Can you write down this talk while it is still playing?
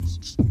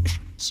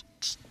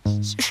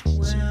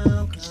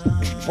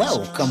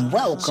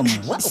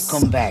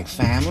Welcome back,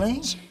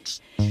 family.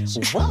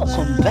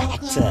 Welcome back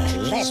to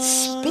Let's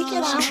Speak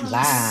It Out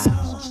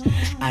Loud.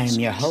 I am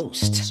your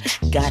host,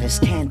 Goddess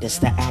Candace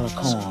the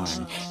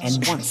Alicorn,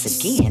 and once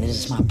again, it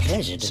is my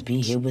pleasure to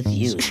be here with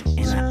you,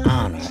 and an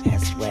honor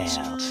as well.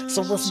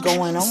 So what's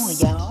going on,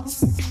 y'all?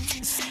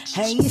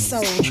 Hey,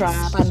 Soul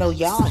Tribe, I know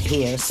y'all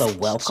here, so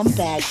welcome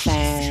back,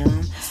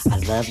 fam. I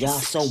love y'all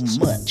so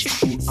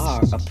much. You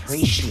are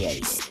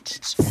appreciated.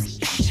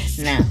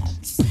 Now,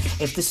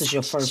 if this is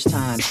your first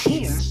time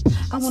here,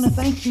 I want to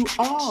thank you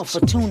all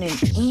for tuning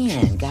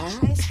in,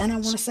 guys. And I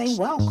want to say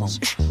welcome.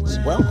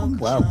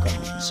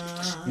 Welcome.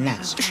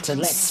 Now, to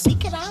Let's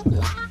Speak It Out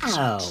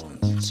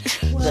Loud,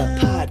 the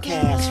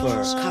podcast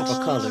for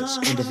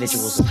copper-colored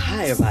individuals of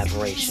higher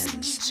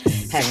vibrations,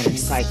 having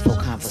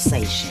insightful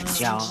conversations,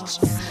 y'all.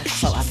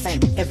 So I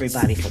thank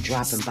everybody for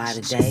dropping by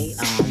today.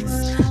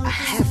 I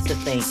have to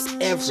thank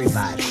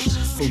everybody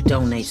who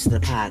donates to the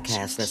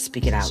podcast. Let's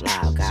Speak It Out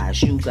Loud,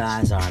 guys. You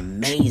guys are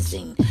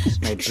amazing.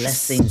 May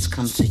blessings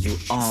come to you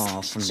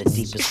all from the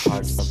deepest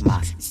parts of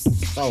my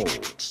soul.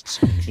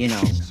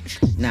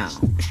 Now,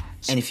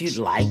 and if you'd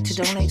like to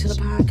donate to the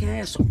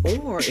podcast,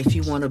 or if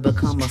you want to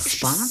become a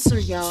sponsor,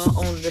 y'all,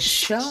 on the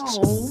show,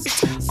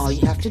 all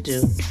you have to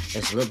do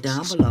is look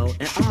down below,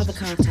 and all the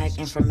contact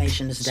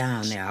information is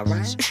down there, all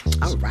right?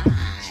 All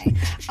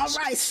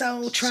right,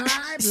 Soul Tribe,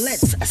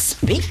 let's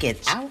speak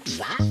it out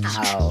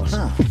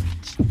loud,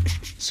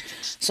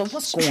 So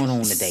what's going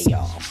on today,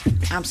 y'all?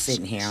 I'm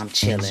sitting here, I'm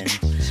chilling.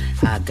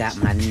 I got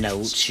my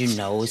notes.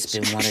 It's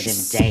been one of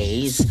them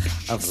days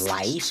of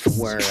life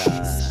where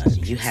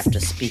you have to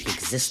speak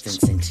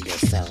existence into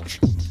yourself.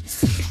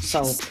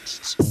 So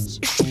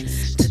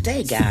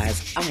today,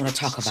 guys, I want to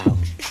talk about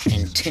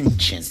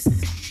intention.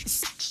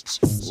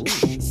 Ooh,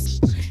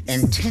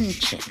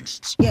 intention.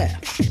 Yeah.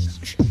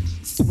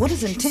 What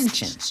is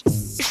intention?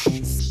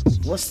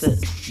 What's the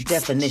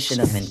definition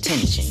of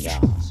intention,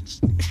 y'all?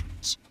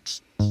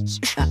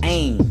 An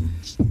aim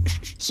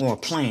or a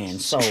plan.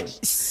 So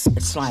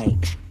it's like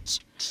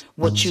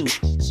what you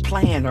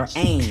plan or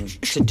aim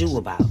to do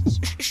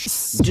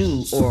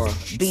or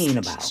being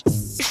about.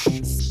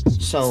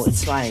 So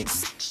it's like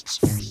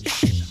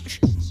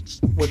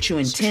what you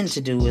intend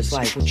to do is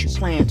like what you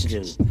plan to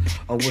do,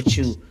 or what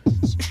you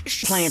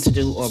plan to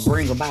do or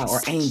bring about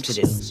or aim to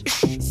do.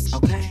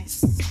 Okay?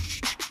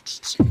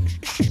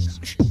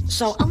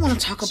 So I want to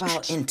talk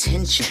about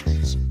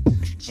intention.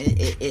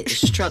 It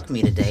struck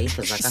me today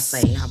because, like I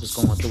say, I was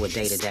going through a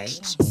day today,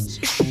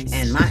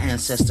 and my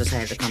ancestors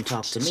had to come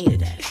talk to me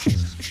today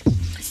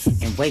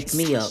and wake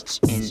me up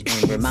and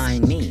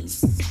remind me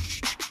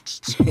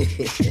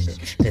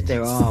that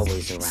they're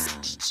always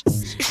around.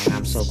 And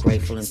I'm so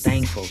grateful and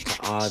thankful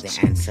to all the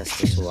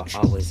ancestors who are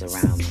always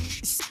around me.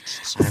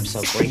 I'm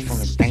so grateful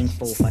and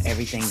thankful for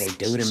everything they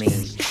do to me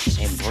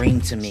and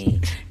bring to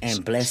me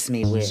and bless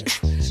me with.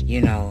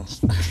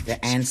 The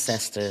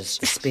ancestors,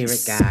 the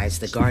spirit guides,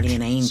 the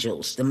guardian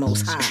angels, the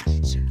most high,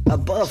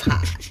 above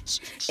high,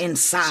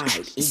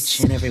 inside each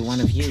and every one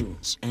of you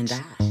and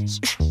I.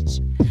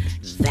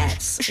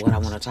 That's what I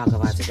want to talk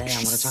about today. I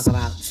want to talk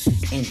about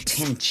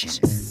intention.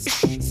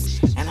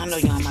 And I know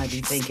y'all might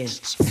be thinking,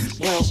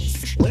 well,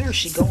 where is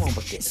she going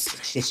with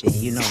this?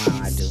 You know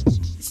how I do.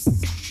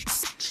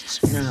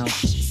 Now,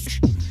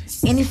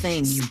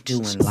 anything you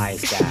do in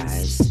life,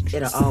 guys,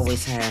 it'll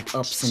always have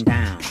ups and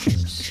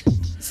downs.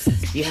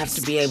 You have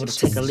to be able to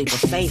take a leap of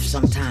faith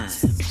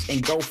sometimes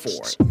and go for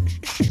it.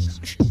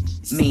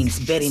 Means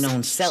betting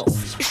on self.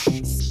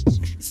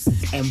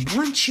 And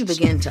once you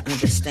begin to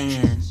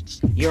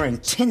understand your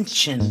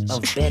intention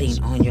of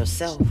betting on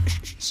yourself,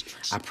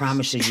 I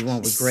promise you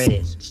won't regret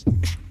it.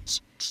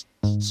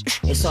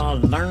 It's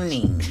all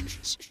learning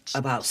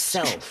about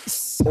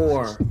self,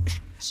 or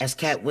as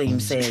Cat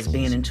Williams says,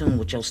 being in tune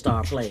with your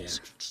star player.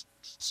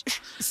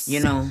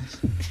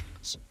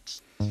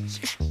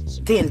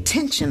 The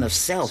intention of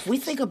self. We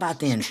think about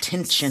the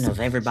intention of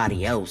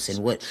everybody else and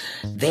what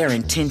their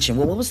intention.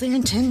 Well, what was their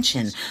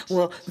intention?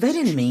 Well, they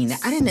didn't mean that.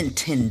 I didn't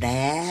intend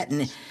that.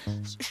 And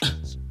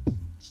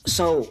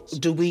so,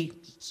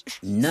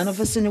 none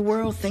of us in the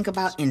world think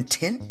about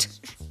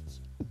intent?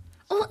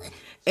 Oh,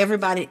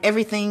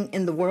 everything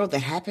in the world that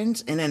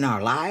happens and in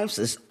our lives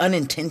is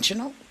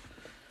unintentional?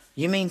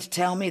 You mean to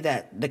tell me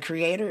that the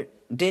Creator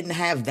didn't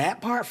have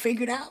that part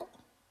figured out?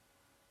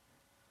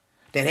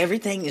 That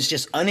everything is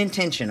just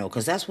unintentional,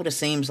 because that's what it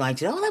seems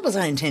like. Oh, that was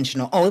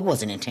unintentional. Oh, it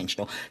wasn't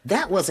intentional.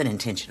 That wasn't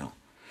intentional.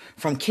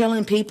 From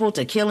killing people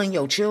to killing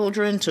your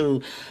children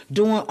to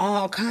doing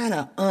all kind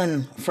of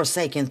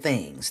unforsaken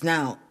things.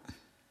 Now,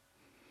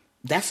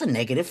 that's a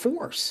negative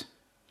force.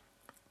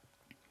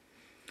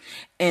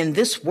 And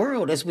this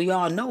world, as we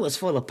all know, is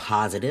full of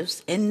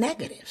positives and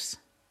negatives.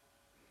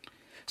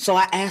 So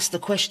I ask the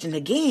question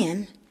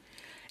again,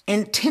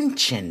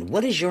 intention.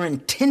 What is your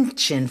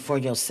intention for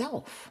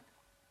yourself?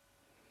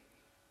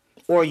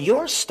 Or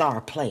your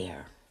star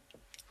player?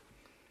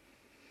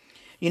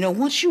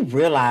 Once you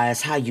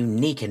realize how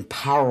unique and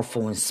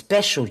powerful and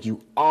special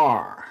you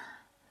are,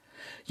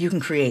 you can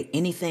create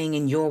anything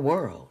in your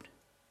world.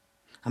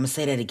 I'm going to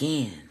say that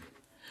again.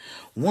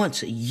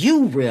 Once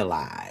you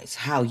realize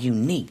how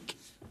unique,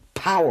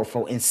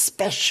 powerful, and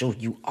special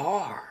you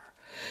are,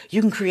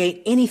 you can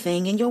create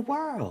anything in your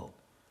world.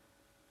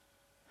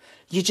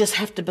 You just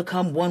have to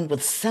become one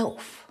with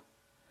self.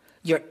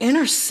 Your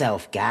inner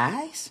self,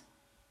 guys.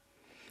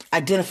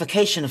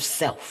 Identification of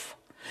self.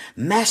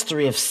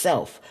 Mastery of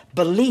self.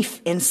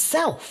 Belief in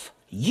self.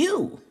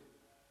 You.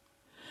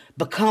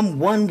 Become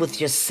one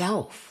with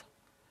yourself.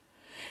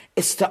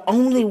 It's the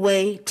only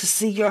way to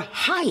see your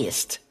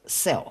highest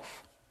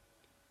self.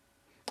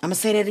 I'm going to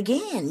say that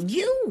again.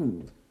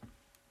 You.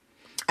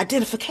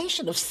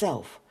 Identification of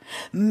self.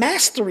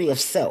 Mastery of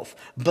self.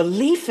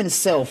 Belief in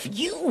self.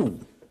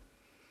 You.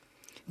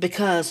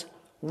 Because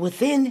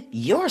within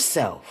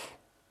yourself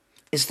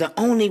is the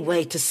only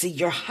way to see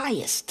your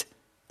highest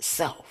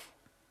self.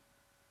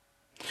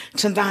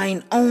 To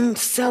thine own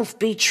self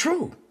be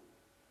true,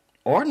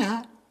 or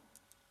not.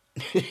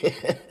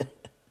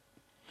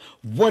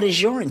 What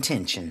is your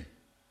intention?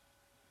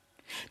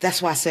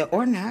 That's why I said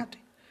or not.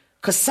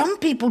 Because some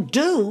people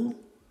do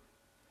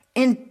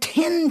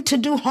intend to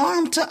do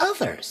harm to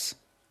others.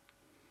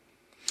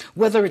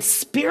 Whether it's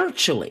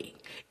spiritually,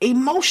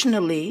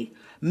 emotionally,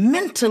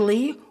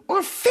 mentally,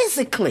 or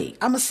physically.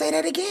 I'm going to say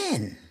that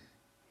again.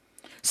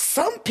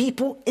 Some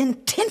people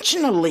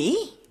intentionally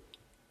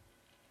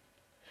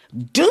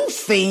do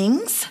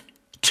things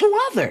to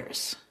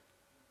others.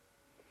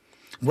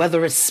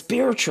 Whether it's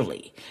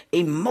spiritually,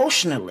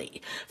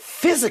 emotionally,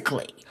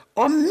 physically,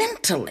 or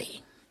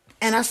mentally.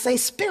 And I say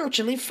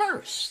spiritually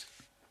first.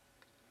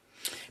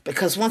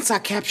 Because once I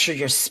capture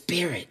your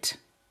spirit,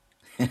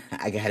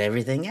 I got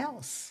everything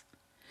else.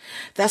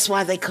 That's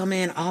why they come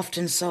in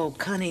often so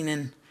cunning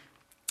and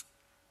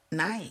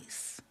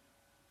nice.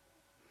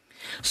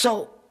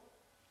 So,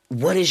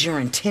 what is your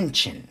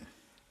intention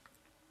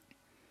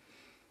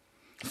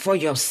for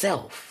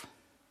yourself?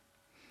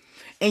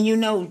 And you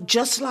know,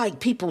 just like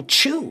people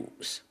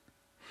choose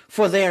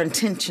for their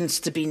intentions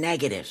to be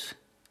negative,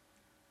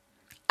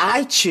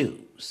 I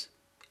choose,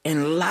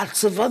 and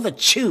lots of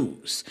others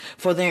choose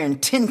for their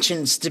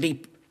intentions to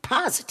be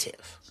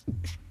positive.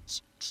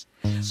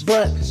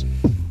 But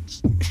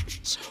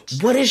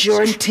what is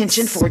your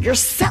intention for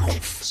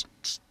yourself?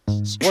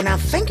 Well, now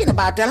thinking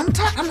about that,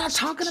 I'm not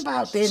talking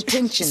about the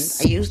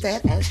intentions. I use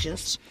that as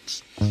just,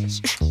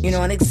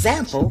 an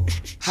example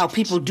how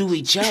people do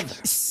each other.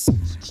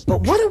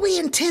 But what do we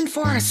intend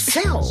for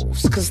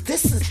ourselves? Because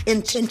this is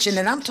intention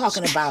that I'm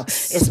talking about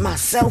is my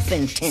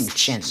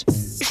self-intention.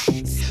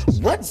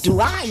 What do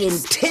I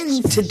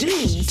intend to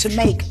do to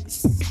make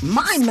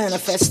my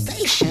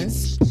manifestation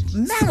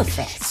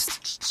manifest?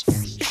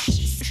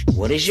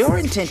 What is your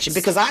intention?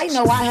 Because I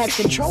know I have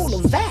control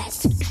of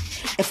that.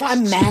 If I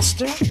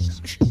master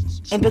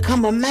and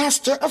become a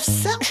master of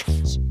self,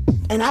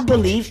 and I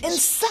believe in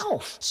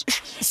self,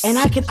 and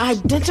I can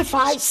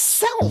identify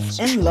self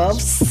and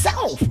love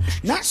self,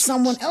 not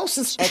someone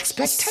else's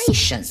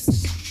expectations.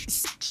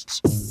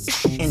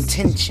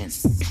 Intention.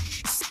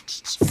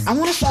 I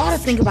want us all to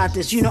think about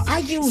this. I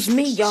use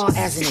me, y'all,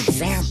 as an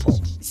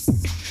example.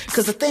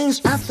 Because the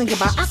things I think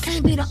about, I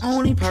can't be the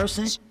only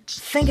person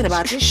thinking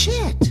about this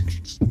shit.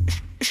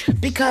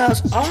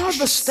 Because all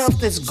the stuff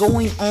that's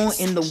going on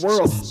in the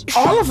world,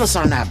 all of us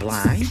are not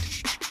blind.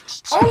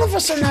 All of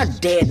us are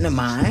not dead in the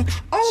mind.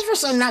 All of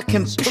us are not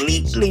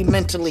completely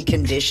mentally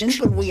conditioned,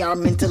 but we are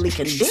mentally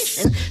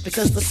conditioned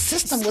because the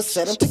system was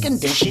set up to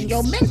condition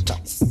your mental.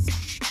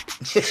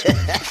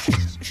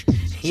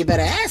 You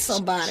better ask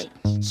somebody.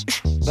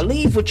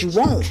 Believe what you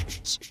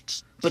want,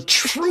 but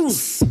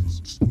truth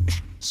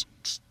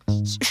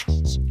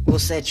will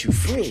set you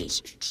free.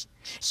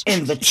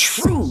 And the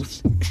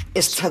truth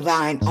is to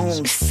thine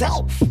own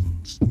self.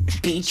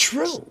 Be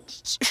true.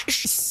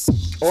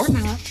 Or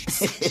not.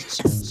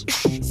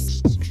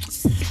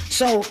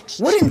 So,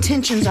 what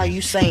intentions are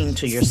you saying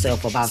to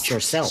yourself about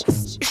yourself?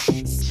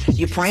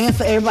 You praying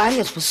for everybody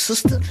else. But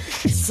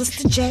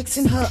Sister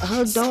Jackson,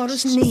 her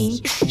daughter's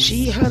knee,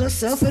 she hurt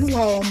herself in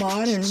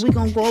Walmart, and we're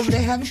going to go over there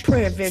and have a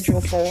prayer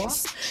vigil for her.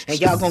 And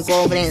y'all going to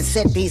go over there and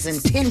set these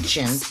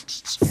intentions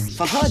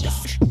for her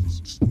daughter.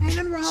 Ain't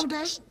nothing wrong with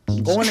that.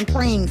 Going and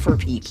praying for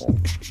people.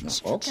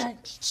 Okay.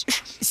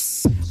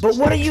 But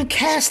what are you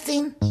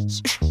casting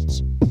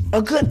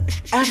a good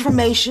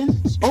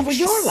affirmation over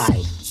your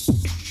life?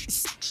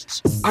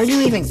 Are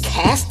you even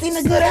casting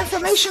a good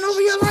affirmation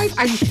over your life?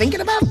 Are you thinking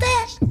about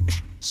that?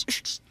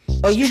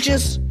 Or are you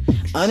just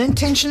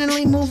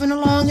unintentionally moving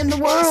along in the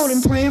world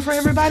and praying for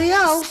everybody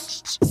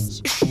else?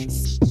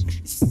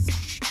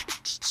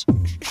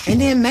 And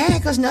then mad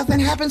because nothing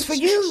happens for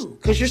you.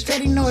 Because you're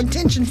setting no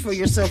intention for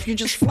yourself. You're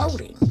just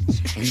floating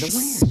in the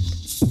wind.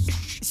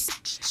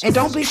 And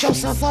don't beat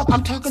yourself up.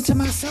 I'm talking to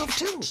myself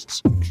too.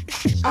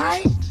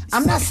 Alright?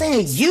 I'm not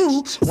saying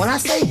you. When I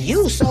say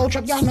you, Soul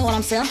Truck, y'all know what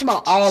I'm saying. I'm talking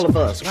about all of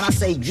us. When I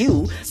say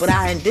you, but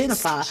I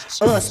identify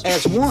us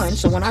as one.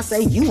 So when I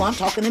say you, I'm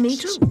talking to me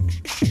too.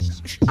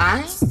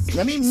 Alright?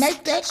 Let me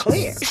make that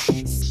clear.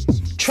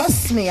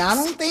 Trust me, I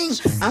don't think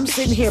I'm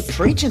sitting here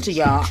preaching to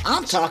y'all.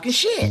 I'm talking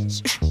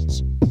shit.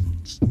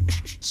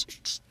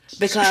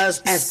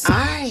 Because as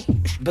I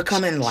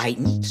become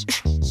enlightened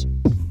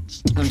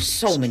on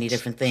so many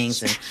different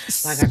things, and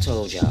like I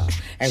told y'all,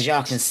 as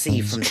y'all can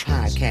see from the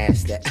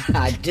podcast that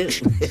I do,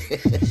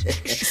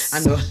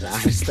 I know a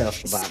lot of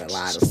stuff about a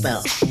lot of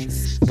stuff,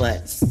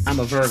 but I'm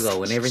a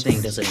Virgo and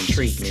everything doesn't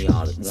intrigue me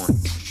all at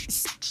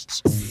once.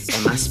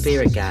 And my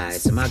spirit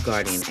guides and my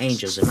guardian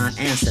angels and my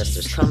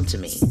ancestors come to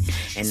me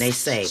and they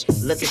say,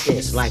 look at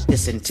this, like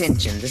this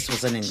intention. This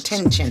was an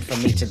intention for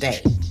me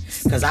today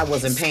because I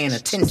wasn't paying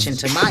attention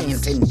to my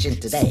intention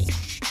today.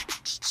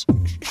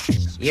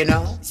 You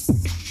know?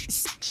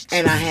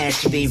 And I had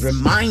to be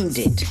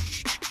reminded.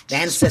 The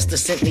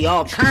ancestors sent me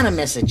all kind of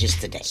messages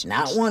today.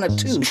 Not one or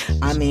two.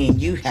 I mean,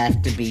 you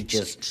have to be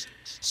just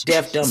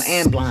deaf, dumb,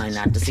 and blind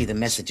not to see the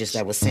messages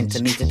that were sent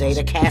to me today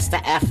to cast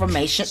the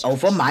affirmation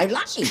over my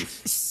life.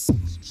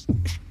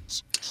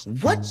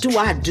 What do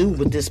I do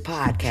with this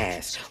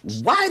podcast?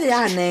 Why did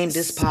I name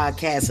this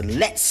podcast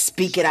Let's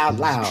Speak It Out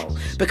Loud?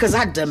 Because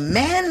I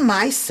demand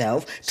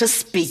myself to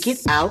speak it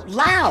out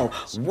loud.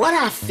 What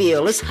I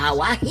feel is how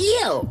I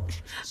heal.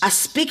 I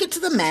speak it to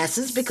the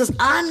masses because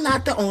I'm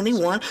not the only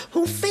one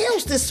who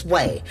feels this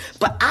way.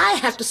 But I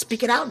have to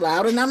speak it out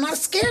loud, and I'm not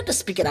scared to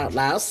speak it out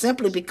loud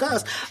simply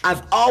because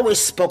I've always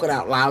spoken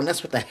out loud, and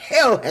that's what the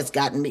hell has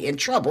gotten me in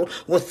trouble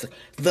with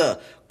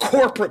the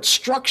corporate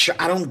structure.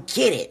 I don't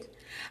get it.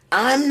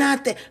 I'm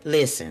not that.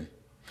 Listen,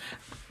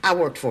 I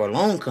worked for a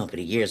loan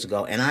company years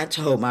ago, and I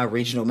told my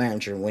regional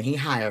manager when he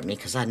hired me,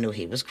 because I knew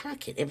he was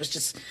crooked. It was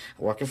just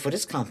working for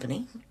this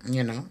company,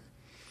 you know,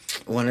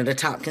 one of the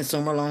top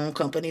consumer loan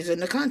companies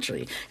in the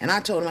country. And I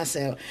told him, I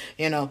said,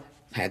 you know,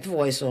 had the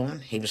voice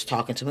on. He was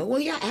talking to me. Well,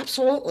 yeah,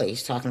 absolutely.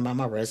 He's talking about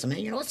my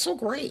resume. You know, it's so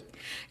great.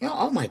 You know,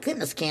 oh my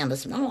goodness,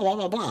 Candace, blah, blah,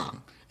 blah, blah.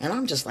 And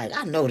I'm just like,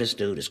 I know this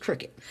dude is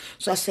crooked.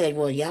 So I said,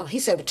 well, yeah. He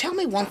said, well, tell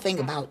me one thing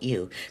about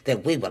you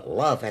that we would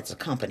love as a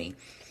company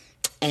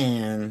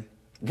and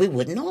we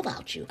wouldn't know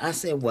about you. I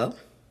said, well,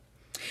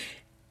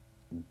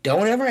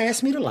 don't ever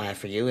ask me to lie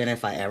for you. And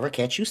if I ever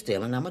catch you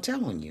stealing, I'm going to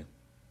tell on you.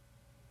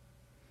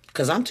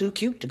 Because I'm too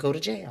cute to go to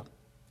jail.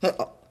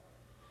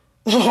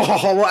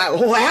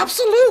 Oh,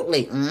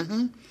 absolutely.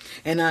 Mm-hmm.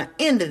 And I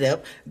ended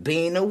up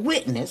being a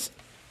witness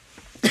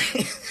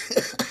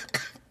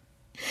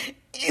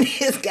in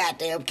his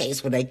goddamn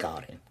case when they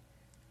caught him.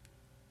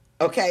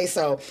 Okay,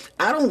 so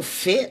I don't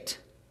fit,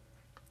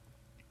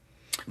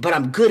 but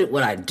I'm good at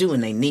what I do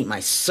and they need my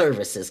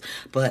services.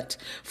 But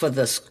for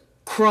the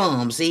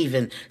crumbs,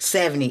 even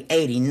 70,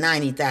 80,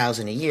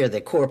 90,000 a year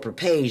that corporate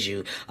pays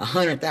you,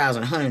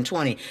 100,000,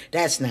 120,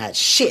 that's not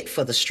shit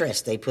for the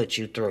stress they put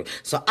you through.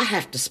 So I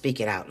have to speak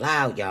it out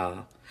loud,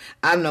 y'all.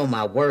 I know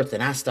my worth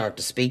and I start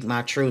to speak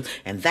my truth,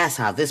 and that's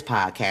how this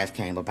podcast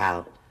came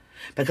about.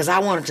 Because I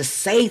wanted to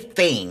say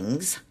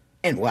things,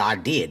 and well, I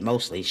did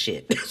mostly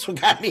shit. That's what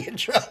got me in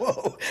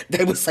trouble.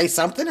 They would say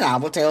something and I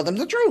will tell them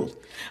the truth.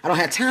 I don't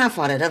have time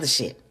for that other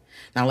shit.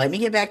 Now let me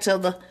get back to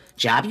the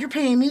job you're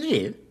paying me to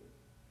do.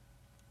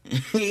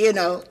 You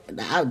know,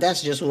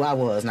 that's just who I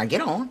was. Now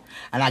get on.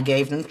 And I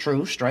gave them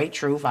truth, straight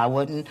truth. I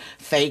wasn't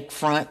fake,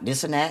 front,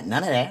 this and that,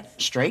 none of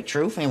that. Straight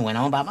truth, and went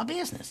on about my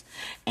business.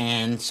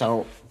 And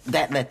so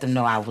that let them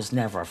know I was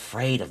never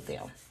afraid of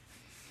them.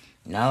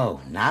 No,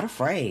 not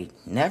afraid.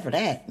 Never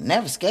that.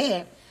 Never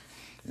scared.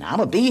 Now, I'm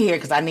going to be here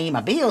because I need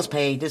my bills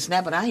paid, this and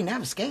that, but I ain't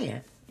never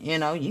scared. You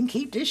know, you can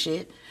keep this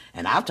shit.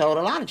 And I've told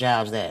a lot of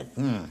jobs that,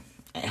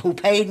 who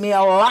paid me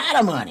a lot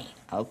of money.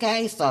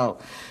 Okay, so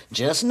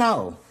just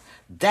know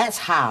that's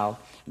how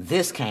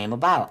this came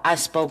about. I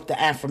spoke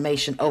the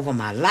affirmation over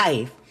my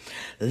life.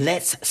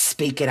 Let's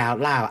speak it out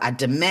loud. I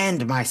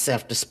demand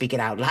myself to speak it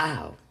out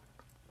loud.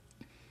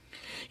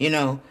 You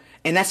know,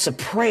 and that's a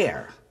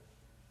prayer.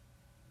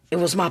 It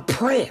was my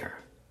prayer.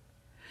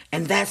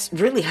 And that's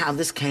really how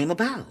this came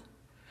about.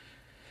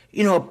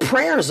 You know, a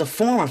prayer is a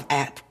form of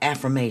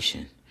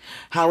affirmation.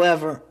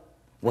 However,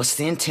 what's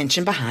the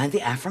intention behind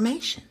the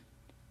affirmation?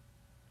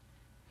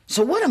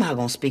 So what am I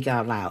going to speak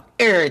out loud?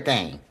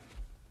 Everything.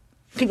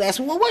 People ask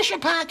me, well, what's your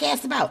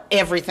podcast about?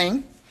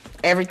 Everything.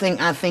 Everything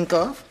I think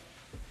of.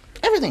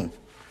 Everything.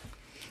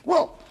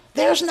 Well,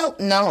 there's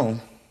no.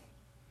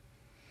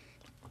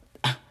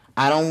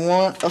 I don't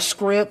want a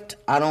script.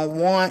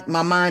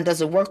 My mind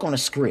doesn't work on a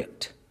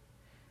script.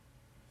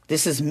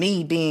 This is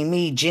me being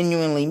me,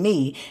 genuinely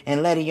me,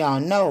 and letting y'all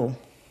know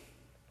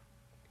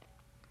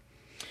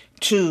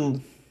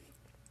to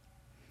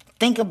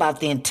think about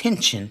the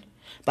intention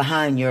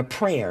behind your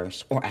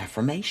prayers or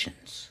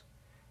affirmations.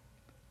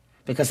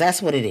 Because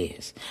that's what it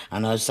is. I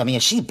know some of you,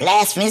 she's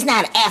blasphemy. It's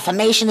not an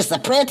affirmation, it's a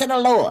prayer to the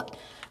Lord.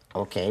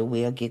 Okay,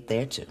 we'll get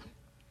there too.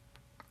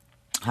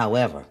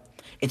 However,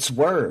 it's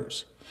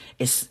words.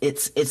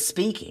 It's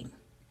speaking.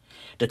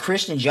 The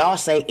Christians, y'all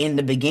say in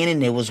the beginning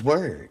there was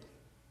word.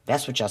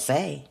 That's what y'all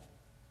say.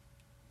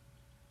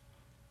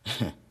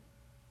 And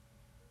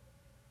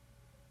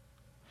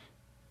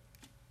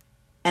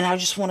I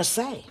just want to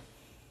say,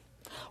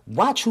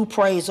 watch who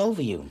prays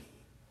over you.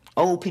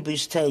 Old people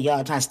used to tell y'all all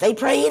the time, stay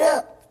prayed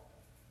up.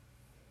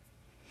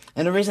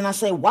 And the reason I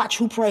say watch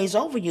who prays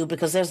over you,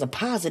 because there's a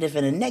positive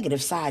and a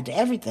negative side to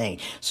everything.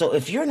 So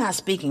if you're not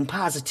speaking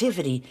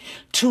positivity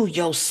to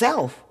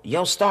yourself,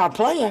 your star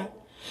player,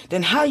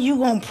 then how you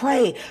gonna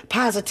pray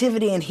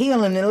positivity and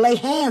healing and lay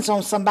hands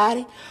on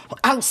somebody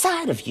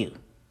outside of you?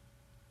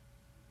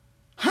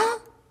 Huh?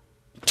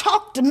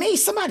 Talk to me.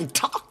 Somebody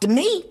talk to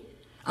me.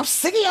 I'm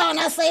sick of y'all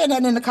not saying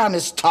that in the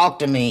comments. Talk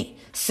to me.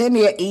 Send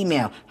me an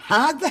email.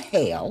 How the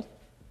hell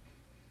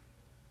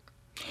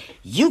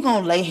you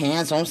gonna lay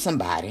hands on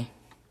somebody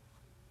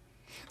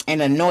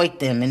and anoint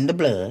them in the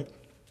blood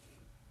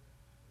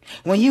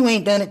when you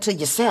ain't done it to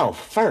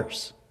yourself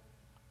first?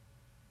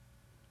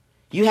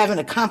 You haven't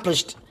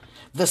accomplished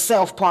the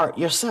self part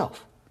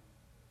yourself.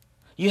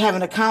 You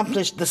haven't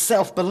accomplished the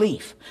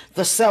self-belief,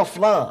 the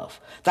self-love,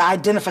 the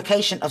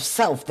identification of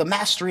self, the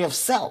mastery of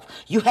self.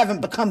 You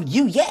haven't become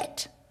you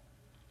yet.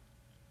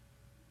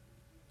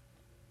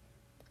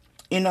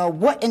 You know,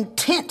 what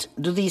intent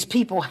do these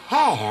people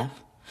have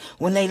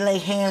when they lay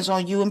hands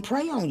on you and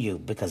pray on you?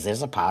 Because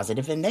there's a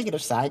positive and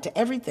negative side to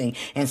everything.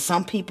 And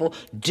some people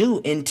do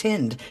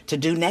intend to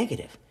do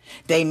negative.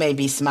 They may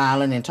be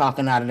smiling and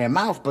talking out of their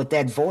mouth, but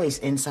that voice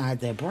inside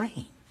their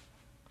brain,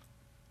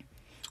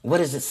 what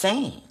is it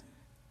saying?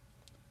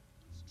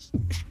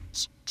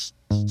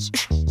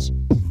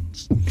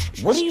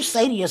 What do you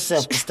say to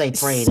yourself to stay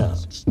prayed up?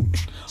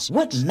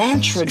 What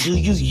mantra do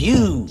you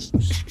use?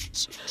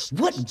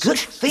 What good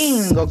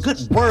thing or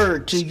good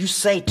word do you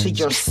say to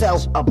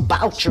yourself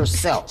about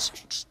yourself?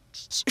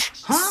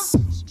 Huh?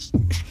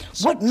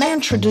 What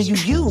mantra do you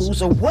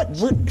use, or what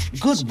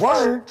good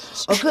word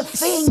or good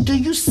thing do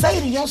you say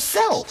to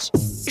yourself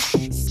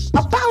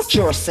about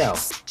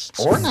yourself?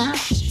 Or not?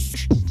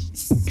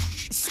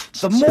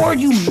 The more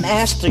you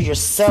master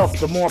yourself,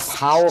 the more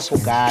powerful,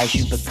 guys,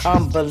 you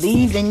become.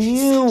 Believe in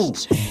you.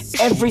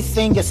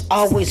 Everything is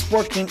always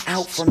working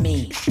out for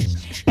me.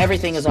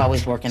 Everything is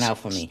always working out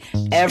for me.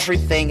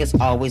 Everything is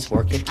always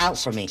working out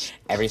for me.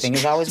 Everything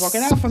is always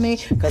working out for me,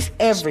 because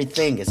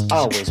everything is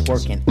always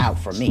working out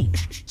for me.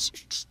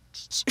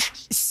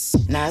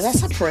 Now,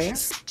 that's a prayer.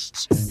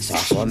 It's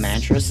also a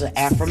mantra. It's an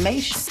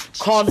affirmation.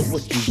 Call it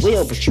what you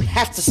will, but you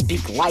have to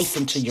speak life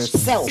into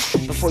yourself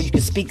before you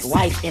can speak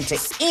life into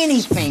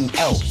anything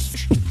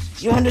else.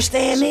 You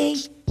understand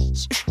me?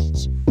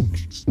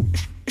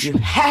 You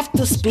have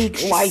to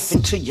speak life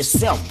into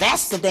yourself.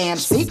 That's the damn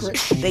secret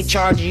they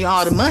charge you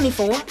all the money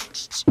for.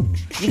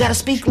 You got to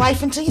speak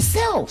life into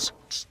yourself.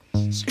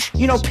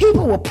 You know,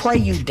 people will pray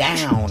you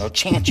down or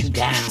chant you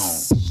down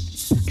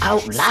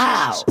out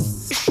loud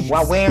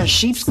while wearing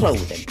sheep's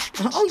clothing.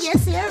 Oh,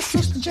 yes, yes,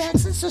 Sister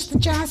Jackson, Sister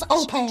Johnson,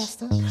 oh,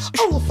 Pastor,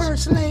 oh,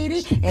 First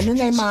Lady. And in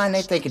their mind,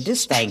 they thinking,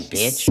 this stank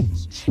bitch.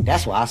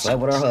 That's why I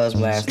slept with her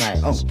husband last night.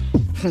 Oh,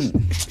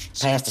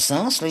 Pastor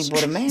son sleep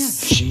with a man.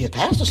 Shit,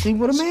 Pastor sleep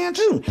with a man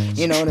too.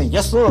 You know, and then,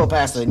 yes, Lord,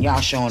 Pastor, and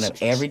y'all showing up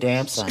every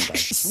damn Sunday.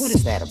 What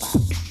is that about?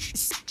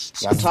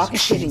 Y'all talking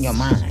shit in your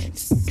mind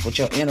with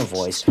your inner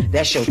voice.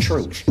 That's your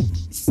truth.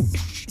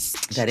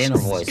 That inner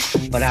voice.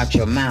 But out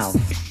your mouth,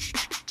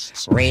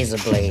 razor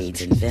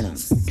blades and venom.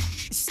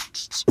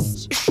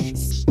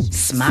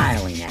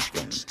 Smiling at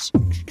them.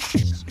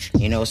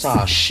 You know, it's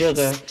all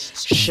sugar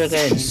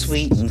and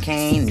sweet and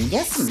cane. And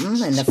yes,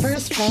 and the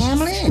first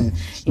family, and,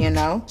 you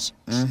know,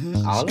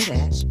 all of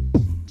that.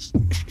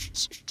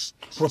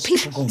 Well,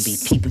 people gonna be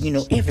people. You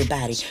know,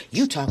 everybody,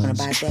 you talking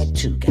about that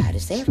too,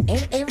 guys.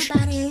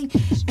 Everybody ain't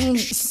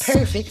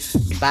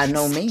perfect. By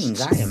no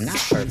means. I am not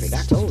perfect.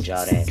 I told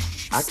y'all that.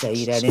 I tell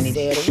you that any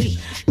day of the week.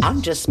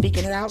 I'm just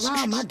speaking it out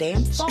loud, my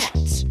damn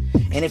thoughts.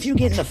 And if you're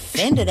getting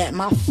offended at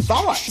my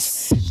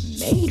thoughts,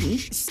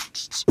 maybe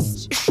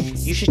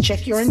you should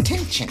check your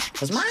intention.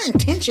 Because my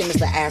intention is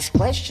to ask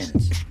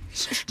questions.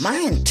 My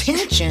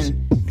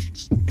intention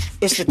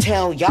is to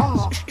tell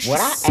y'all what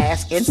I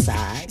ask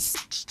inside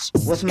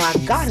with my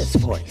goddess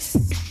voice.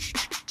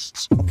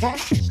 Okay?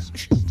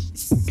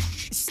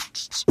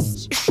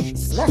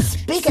 Let's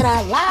speak it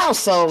out loud,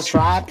 Soul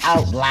Tribe,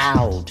 out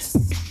loud.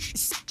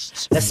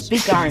 Let's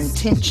speak our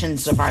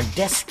intentions of our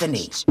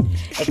destiny.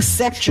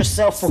 Accept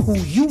yourself for who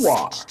you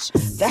are.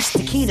 That's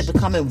the key to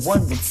becoming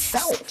one with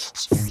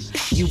self.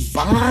 You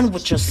bond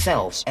with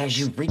yourself as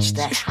you reach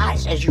that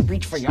height, as you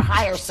reach for your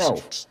higher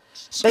self.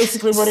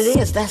 Basically what it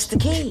is, that's the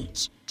key.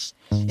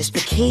 It's the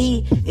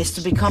key is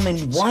to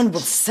becoming one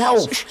with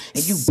self.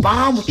 And you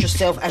bond with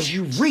yourself as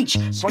you reach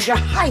for your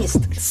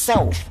highest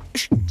self.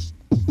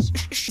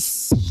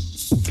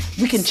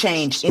 We can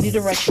change any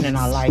direction in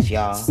our life,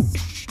 y'all.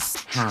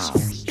 How?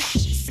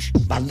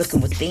 By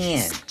looking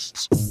within.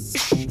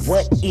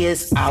 What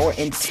is our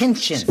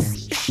intention?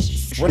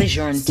 What is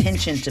your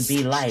intention to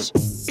be like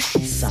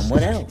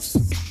someone else?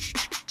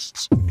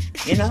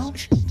 You know?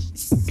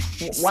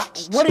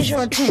 What is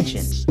your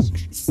intention?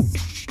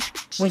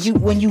 When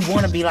you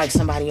want to be like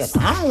somebody else.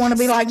 I don't want to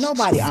be like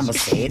nobody. I'm going to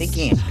say it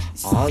again.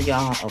 All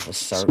y'all of a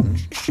certain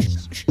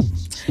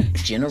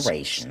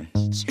generation,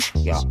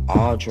 y'all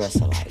all dress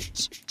alike.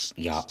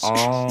 Y'all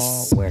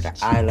all wear the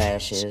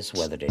eyelashes,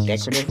 whether they're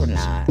decorative or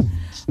not.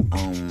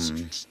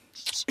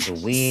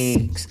 The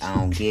wigs, I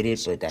don't get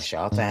it, but that's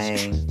y'all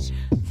thing.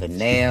 The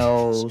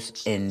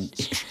nails and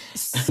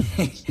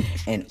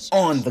and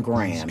on the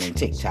gram and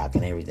TikTok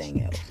and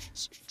everything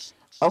else.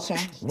 Okay,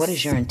 what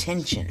is your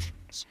intention?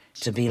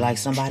 To be like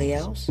somebody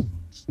else?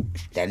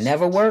 That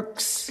never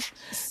works,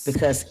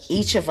 because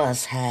each of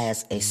us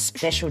has a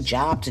special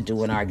job to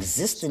do in our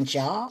existence,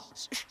 y'all.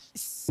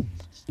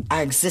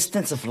 Our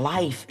existence of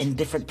life in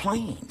different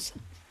planes.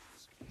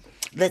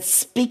 Let's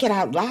speak it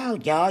out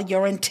loud, y'all.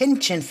 Your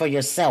intention for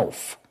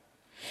yourself.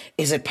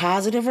 Is it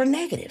positive or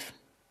negative?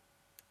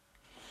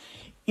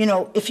 You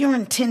know, if your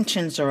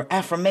intentions or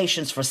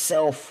affirmations for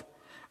self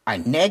are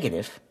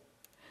negative,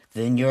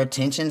 then your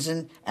intentions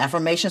and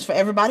affirmations for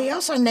everybody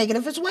else are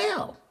negative as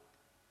well.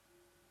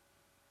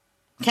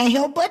 Can't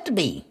help but to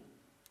be.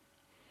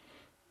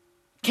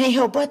 Can't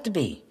help but to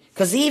be.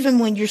 Because even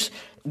when you're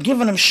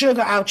giving them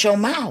sugar out your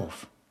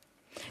mouth,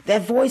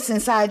 that voice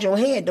inside your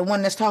head, the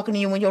one that's talking to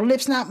you when your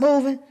lips not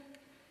moving,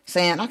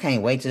 saying, I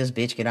can't wait till this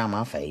bitch get out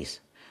my face.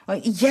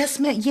 Yes,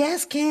 man.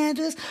 Yes,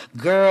 Candace.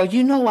 Girl,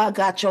 you know I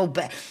got your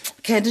back.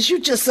 Candace, you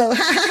just so...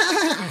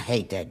 I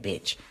hate that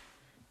bitch.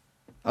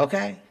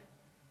 Okay?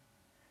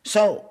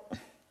 So,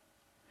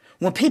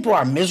 when people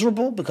are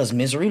miserable, because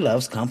misery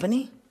loves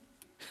company,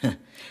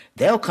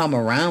 they'll come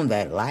around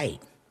that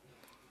light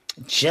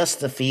just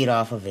to feed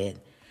off of it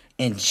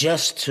and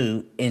just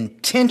to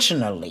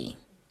intentionally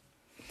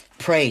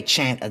pray,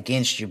 chant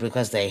against you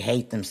because they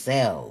hate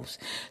themselves.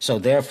 So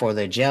therefore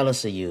they're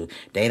jealous of you.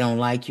 They don't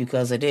like you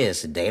because of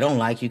this. They don't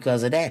like you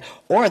because of that.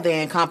 Or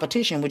they're in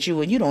competition with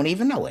you and you don't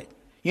even know it.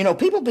 You know,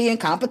 people be in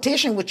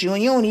competition with you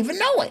and you don't even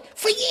know it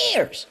for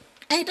years.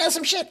 Ain't that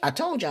some shit? I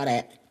told y'all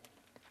that.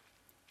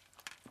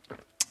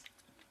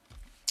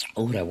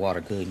 Oh, that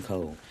water good and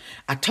cold.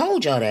 I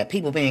told y'all that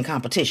people be in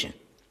competition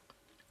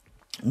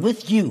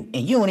with you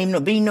and you don't even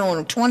know, be knowing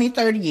them 20,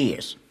 30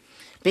 years.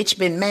 Bitch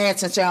been mad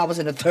since I was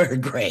in the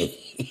 3rd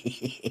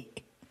grade.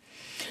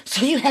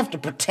 So you have to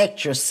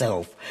protect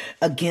yourself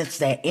against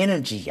that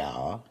energy,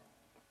 y'all.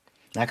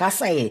 Like I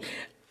say,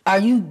 are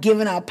you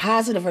giving out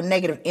positive or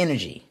negative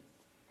energy?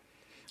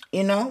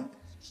 You know?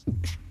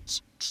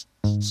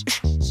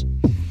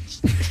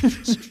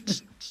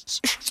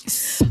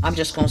 I'm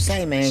just going to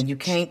say, man, you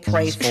can't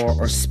pray for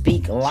or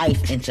speak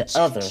life into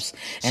others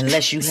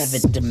unless you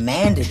haven't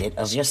demanded it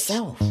of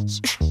yourself.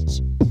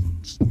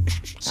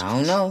 I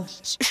don't know.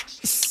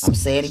 I'm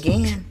saying it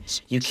again.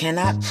 You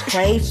cannot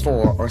pray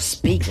for or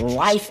speak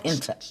life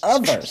into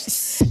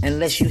others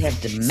unless you have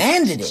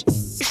demanded it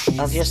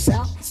of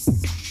yourself.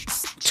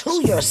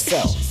 To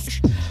yourself.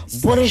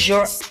 What is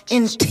your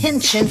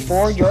intention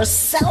for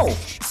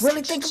yourself?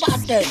 Really think about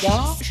that,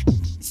 y'all.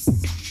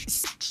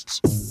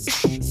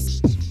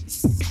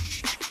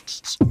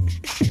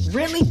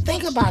 Really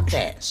think about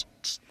that.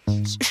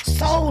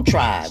 Soul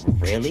Tribe,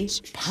 really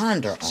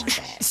ponder on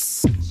that.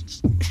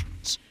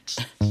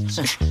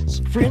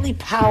 Really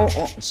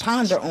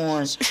ponder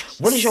on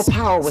what is your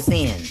power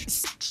within?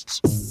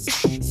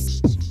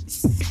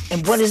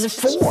 And what is it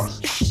for?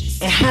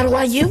 And how do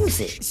I use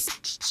it?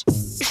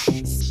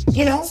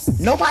 You know,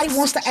 nobody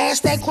wants to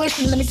ask that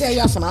question. Let me tell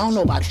y'all something. I don't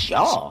know about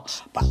y'all,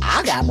 but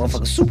I got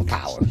motherfucking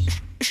superpowers.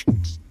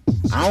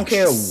 I don't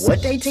care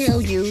what they tell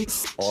you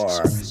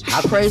or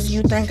how crazy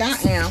you think I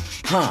am.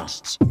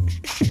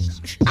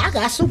 I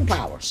got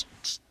superpowers.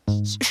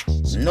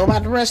 Know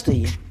about the rest of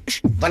you,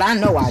 but I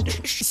know I do.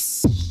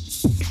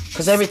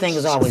 Because everything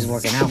is always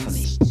working out for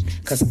me.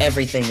 Because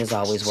everything is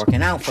always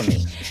working out for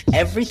me.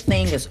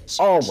 Everything is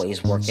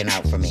always working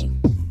out for me.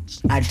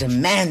 I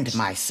demand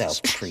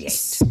myself to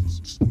create.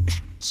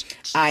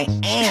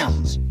 I'm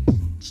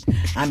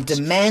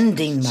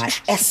demanding my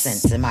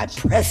essence and my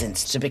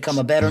presence to become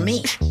a better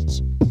me.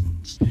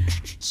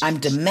 I'm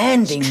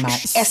demanding my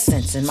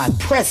essence and my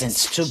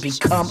presence to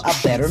become a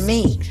better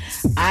me.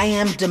 I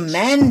am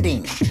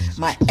demanding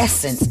my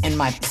essence and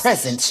my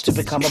presence to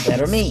become a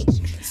better me.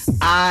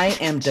 I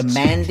am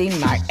demanding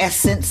my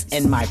essence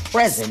and my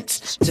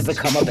presence to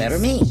become a better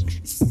me.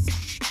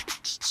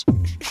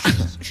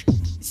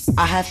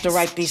 I have to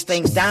write these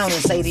things down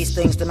and say these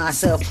things to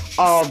myself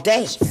all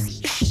day.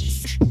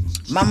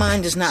 My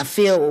mind is not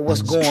filled with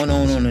what's going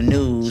on the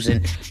news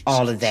and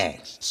all of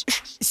that.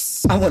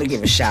 I want to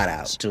give a shout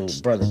out to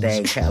Brother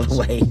Dan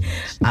Calloway.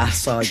 I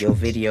saw your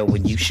video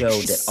when you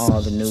showed that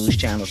all the news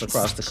channels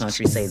across the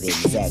country say the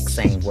exact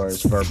same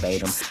words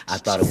verbatim. I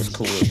thought it was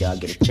cool. If y'all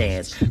get a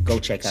chance, go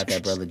check out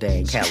that Brother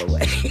Dan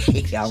Calloway.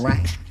 All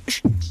right?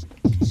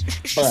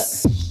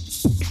 But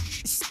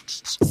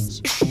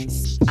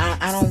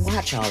I don't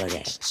watch all of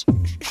that.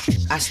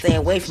 I stay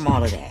away from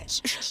all of that.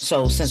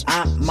 So since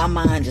my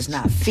mind is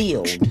not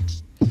filled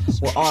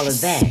with all of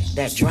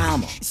that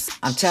drama,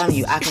 I'm telling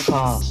you, I can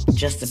call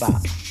just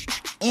about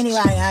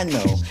anybody I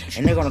know,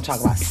 and they're going to talk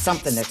about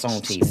something that's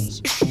on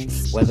TV.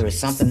 Whether it's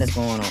something that's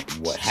going on,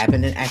 what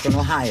happened in Akron,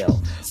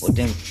 Ohio, with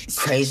them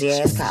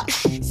crazy-ass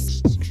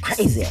cops.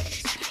 Crazy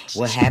ass.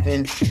 What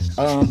happened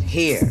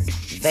here,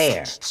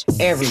 there,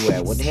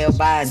 everywhere. What the hell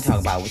Biden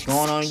talking about? What's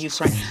going on in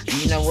Ukraine?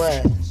 You know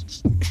what?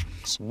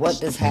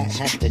 What does that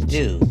have to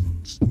do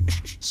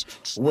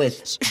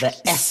with the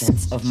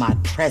essence of my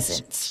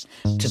presence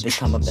to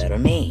become a better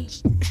me.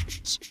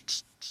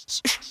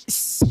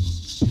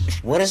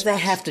 What does that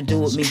have to do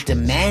with me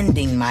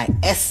demanding my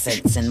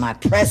essence and my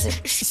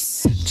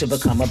presence to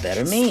become a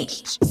better me?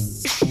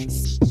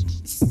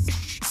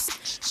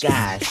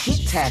 Guys,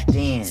 get tapped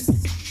in.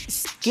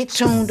 Get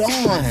tuned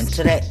on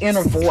to that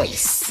inner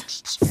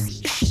voice.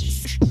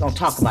 Don't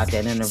talk about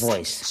that inner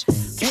voice.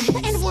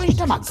 What inner voice? You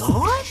talking about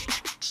God?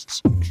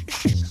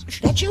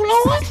 That you,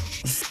 Lord?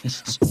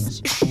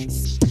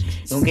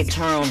 Don't get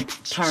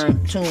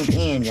tuned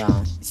in,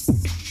 y'all,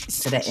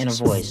 to that inner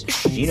voice.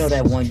 You know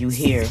that one you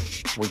hear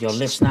with your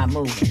lips not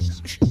moving?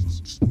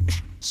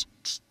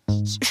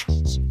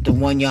 The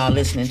one y'all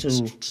listening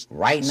to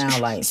right now,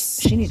 like,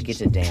 she need to get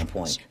to the damn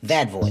point.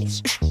 That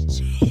voice.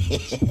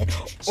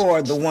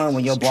 Or the one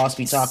when your boss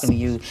be talking to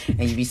you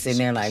and you be sitting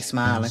there like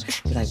smiling,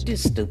 be like,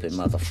 this stupid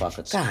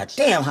motherfucker. God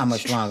damn, how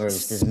much longer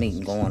is this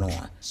meeting going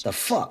on? The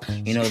fuck?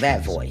 You know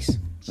that voice.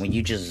 When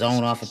you just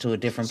zone off into a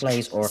different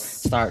place or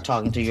start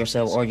talking to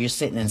yourself, or you're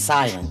sitting in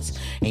silence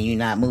and you're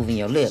not moving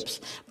your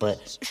lips,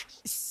 but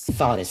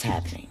thought is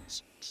happening.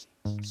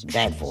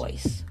 That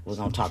voice. We're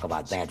going to talk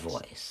about that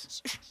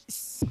voice.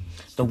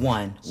 The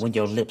one when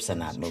your lips are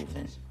not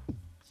moving.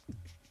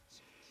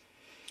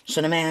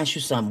 So let me ask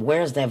you something.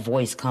 Where's that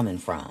voice coming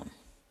from?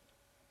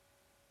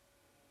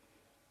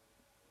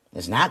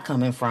 It's not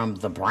coming from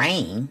the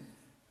brain.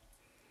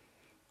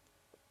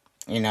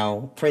 You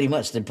know, pretty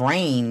much the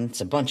brain,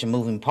 it's a bunch of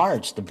moving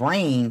parts. The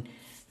brain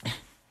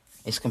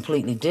is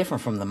completely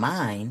different from the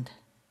mind.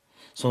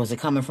 So is it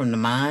coming from the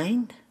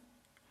mind?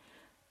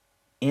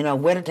 You know,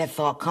 where did that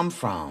thought come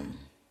from?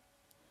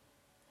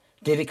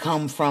 Did it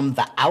come from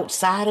the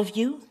outside of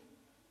you?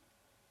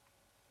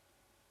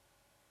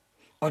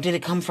 Or did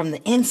it come from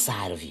the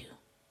inside of you?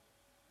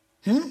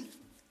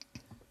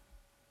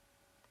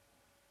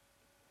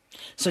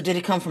 So did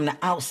it come from the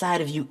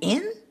outside of you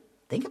in?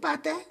 Think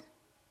about that.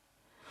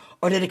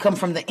 Or did it come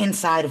from the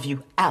inside of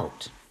you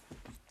out?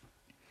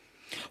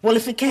 Well,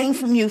 if it came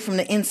from you from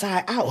the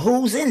inside out,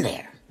 who's in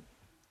there?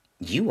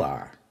 You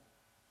are.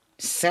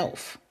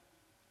 Self.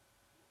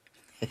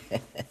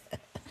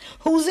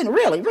 Who's in,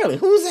 really,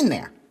 who's in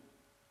there?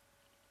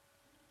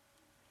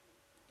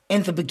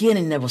 In the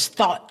beginning, there was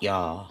thought,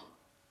 y'all.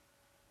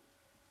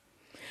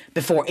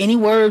 Before any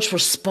words were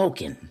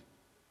spoken,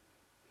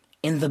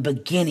 in the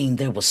beginning,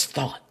 there was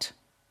thought.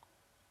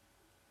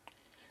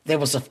 There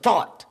was a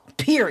thought,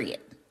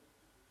 period.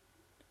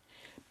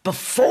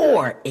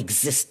 Before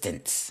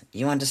existence.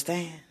 You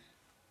understand?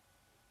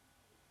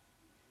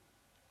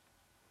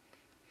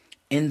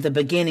 In the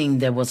beginning,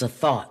 there was a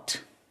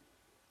thought.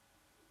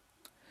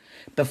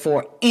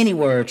 Before any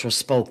words were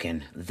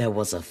spoken, there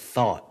was a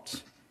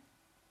thought.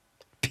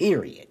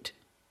 Period.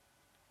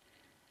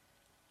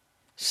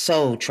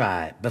 Soul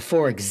Tribe,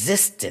 before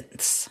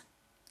existence,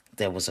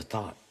 there was a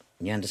thought.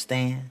 You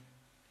understand?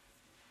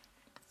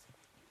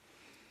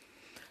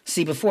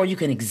 See, before you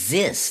can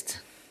exist,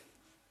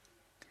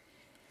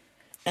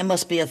 there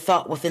must be a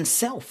thought within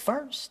self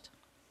first.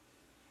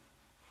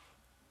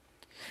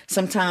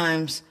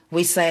 Sometimes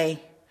we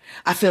say,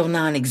 I feel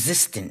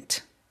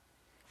non-existent.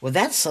 Well,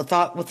 that's a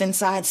thought within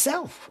inside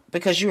self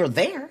because you're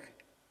there.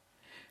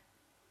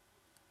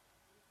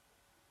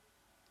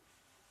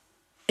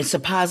 It's a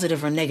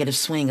positive or negative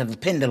swing of the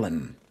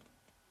pendulum.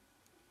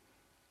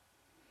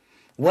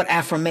 What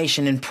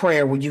affirmation and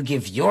prayer will you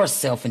give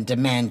yourself and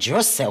demand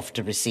yourself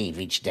to receive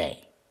each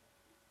day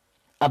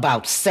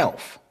about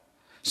self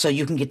so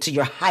you can get to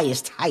your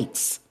highest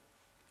heights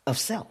of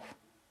self?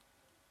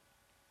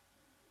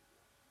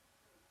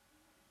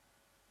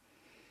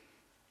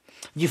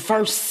 You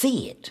first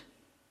see it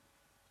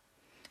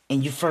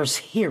and you first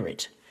hear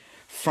it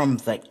from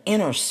the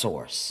inner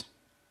source.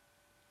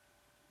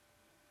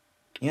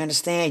 You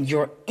understand?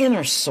 Your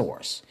inner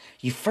source.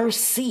 You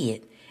first see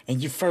it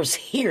and you first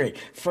hear it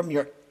from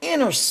your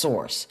inner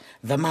source,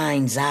 the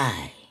mind's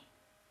eye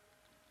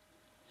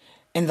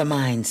and the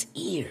mind's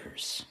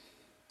ears.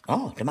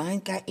 Oh, the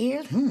mind got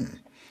ears?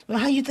 Well,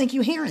 how you think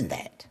you're hearing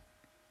that?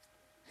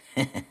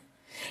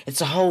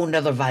 It's a whole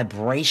nother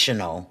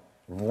vibrational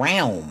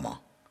realm.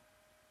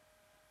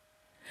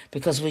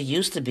 Because we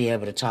used to be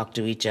able to talk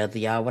to each other,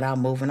 y'all, without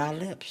moving our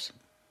lips.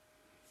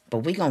 But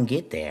we gonna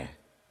get there.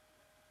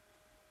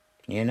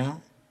 You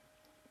know?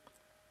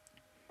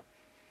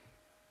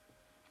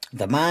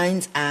 The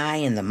mind's eye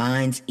and the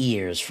mind's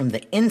ears, from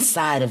the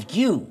inside of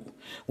you,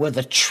 where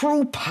the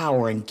true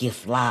power and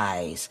gift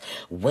lies,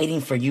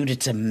 waiting for you to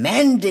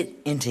demand it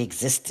into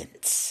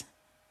existence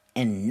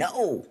and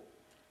know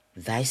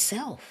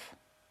thyself.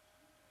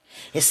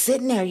 It's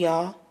sitting there,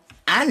 y'all.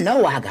 I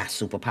know I got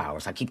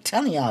superpowers. I keep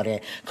telling y'all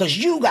that because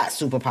you got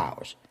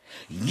superpowers.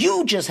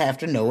 You just have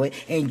to know it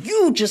and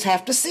you just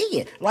have to see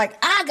it. Like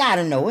I got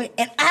to know it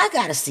and I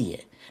got to see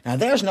it. Now,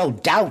 there's no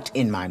doubt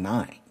in my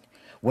mind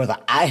whether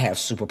I have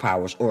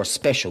superpowers or a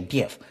special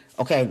gift.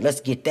 Okay,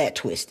 let's get that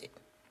twisted.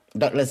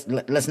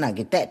 Let's not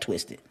get that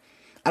twisted.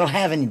 I don't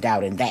have any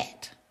doubt in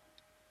that.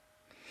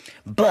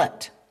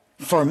 But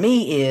for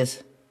me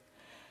is,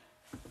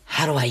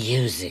 How do I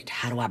use it?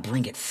 How do I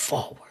bring it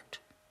forward?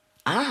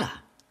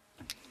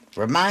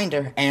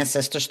 Reminder,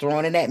 ancestors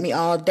throwing it at me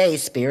all day.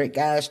 Spirit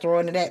guides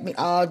throwing it at me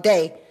all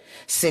day.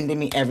 Sending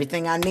me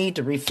everything I need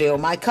to refill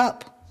my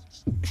cup.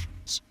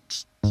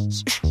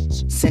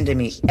 Sending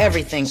me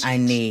everything I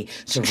need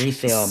to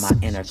refill my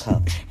inner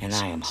cup. And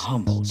I am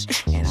humbled,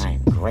 and I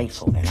am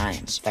grateful, and I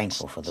am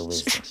thankful for the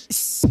wisdom.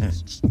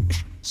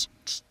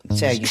 I'll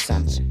tell you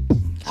something.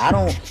 I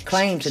don't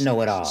claim to know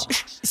it all,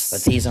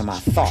 but these are my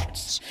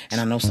thoughts. And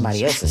I know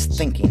somebody else is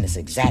thinking this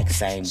exact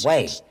same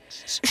way.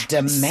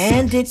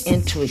 Demand it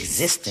into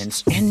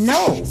existence and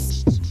know.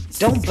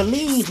 Don't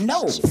believe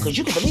no, because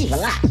you can believe a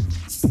lie.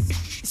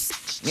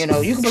 You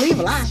know, you can believe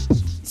a lie.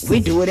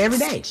 We do it every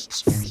day.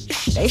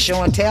 They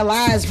show and tell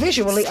lies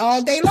visually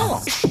all day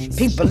long.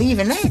 People believe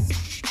in that.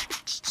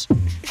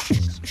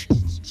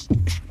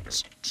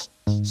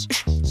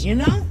 You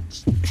know?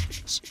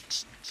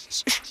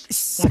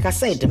 Like I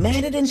say,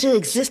 demand it into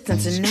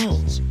existence and know.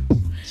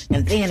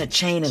 And then a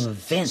chain of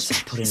events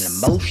are put in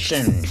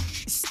motion.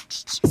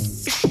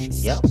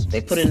 Yep,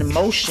 they put in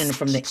motion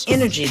from the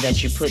energy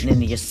that you're putting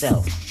into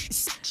yourself.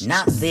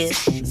 Not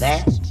this,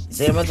 that,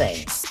 them, or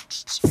they.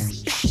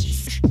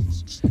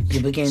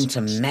 You begin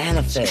to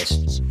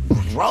manifest,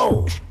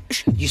 grow.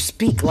 You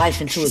speak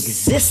life into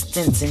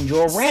existence in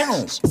your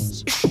realm.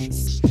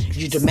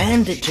 You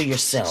demand it to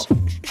yourself.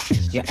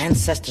 Your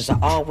ancestors are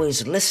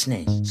always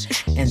listening,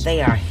 and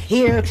they are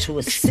here to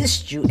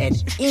assist you at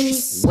any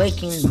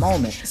waking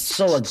moment.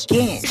 So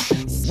again,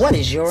 what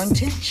is your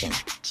intention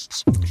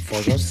for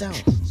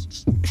yourself?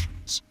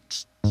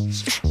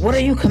 What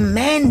are you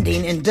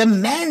commanding and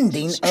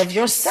demanding of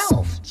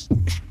yourself?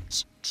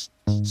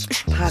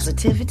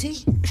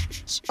 Positivity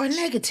or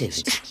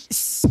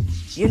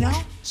negativity? You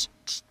know?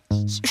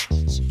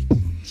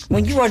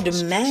 When you are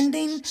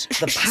demanding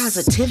the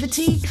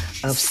positivity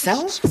of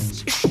self,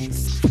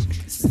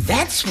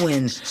 that's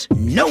when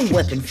no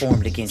weapon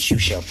formed against you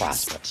shall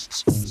prosper.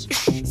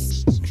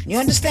 You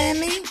understand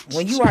me?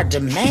 When you are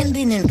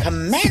demanding and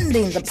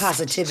commanding the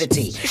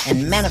positivity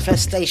and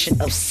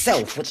manifestation of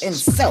self within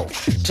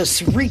self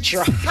to reach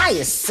your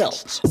highest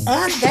self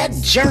on that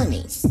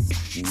journey,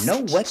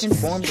 no weapon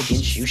formed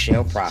against you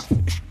shall prosper.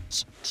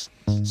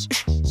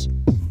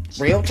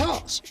 Real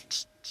talk.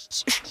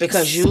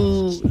 Because you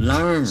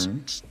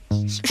learn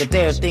that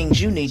there are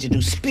things you need to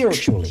do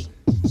spiritually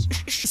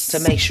to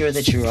make sure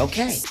that you're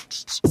okay.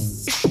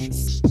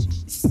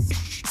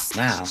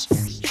 Now,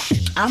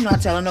 I'm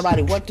not telling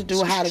nobody what to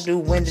do, how to do,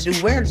 when to do,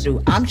 where to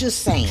do. I'm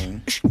just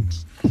saying,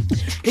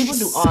 people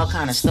do all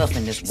kind of stuff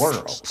in this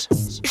world.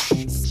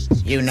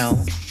 You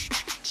know,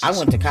 I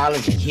went to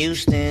college in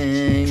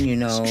Houston, you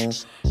know.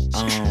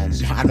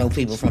 I know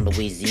people from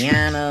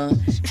Louisiana.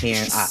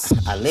 Here,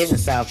 I live in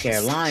South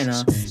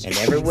Carolina, and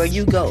everywhere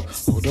you go,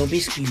 oh, don't be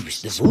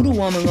excused. The voodoo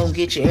woman gonna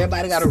get you.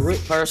 Everybody got a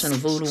root person, a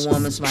voodoo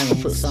woman. Somebody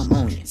gonna put something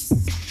on you.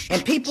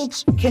 And people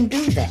can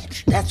do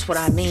that. That's what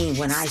I mean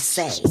when I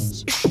say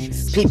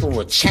people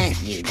will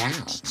chant you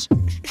down.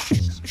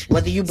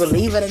 Whether you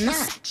believe it or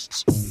not,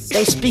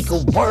 they speak a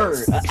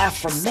word, an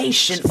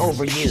affirmation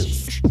over you.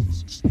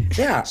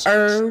 There are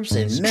herbs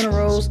and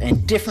minerals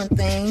and different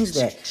things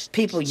that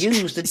people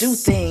use to do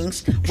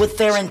things with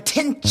their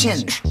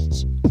intention.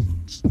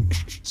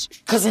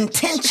 Because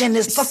intention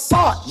is the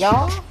thought,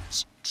 y'all.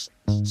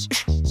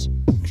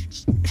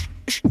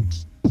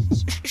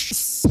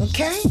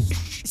 Okay?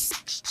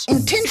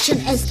 Intention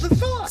is the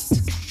thought.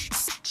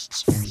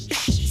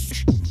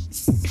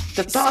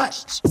 The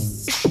thought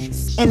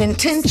and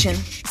intention.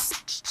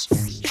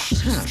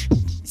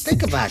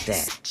 Think about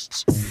that.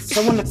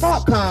 So when the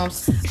thought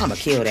comes, I'ma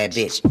kill that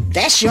bitch.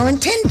 That's your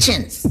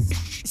intention.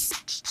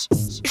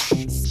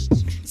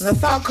 When the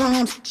thought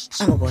comes,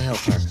 I'ma go help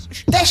her.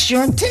 That's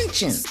your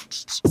intention.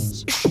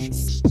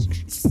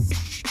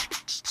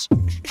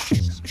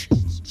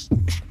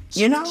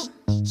 You know?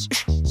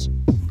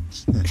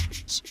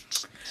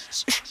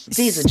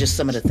 These are just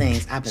some of the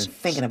things I've been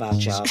thinking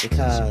about, y'all,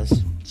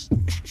 because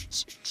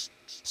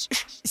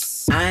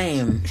I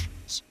am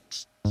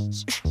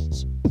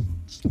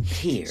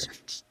here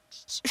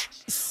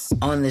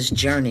on this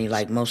journey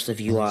like most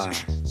of you are.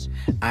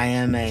 I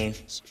am a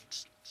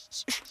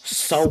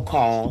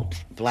so-called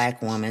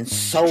black woman,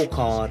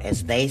 so-called,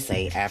 as they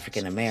say,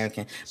 African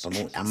American,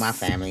 but my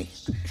family,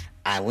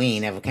 we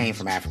ain't ever came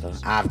from Africa.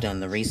 I've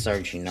done the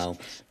research, you know.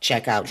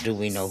 Check out Do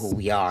We Know Who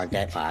We Are,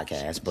 that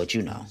podcast, but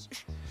you know.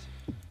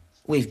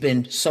 We've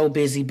been so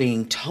busy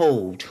being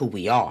told who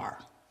we are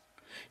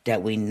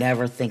that we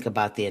never think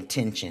about the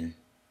intention,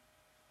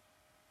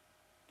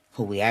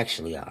 who we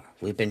actually are.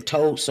 We've been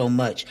told so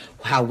much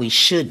how we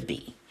should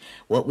be,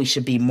 what we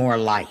should be more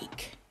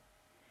like,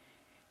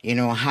 you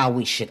know, how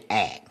we should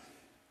act.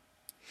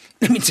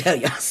 Let me tell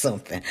y'all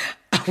something.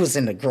 I was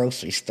in the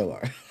grocery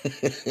store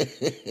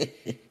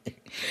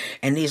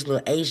and these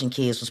little Asian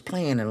kids was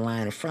playing in the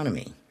line in front of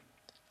me.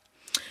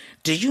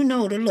 Do you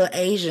know the little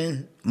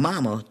Asian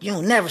mama, you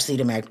don't never see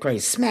them act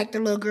crazy, smack the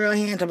little girl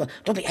hand,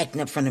 don't be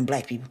acting up in front of them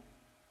black people.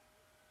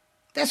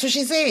 That's what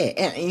she said.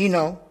 And you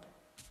know,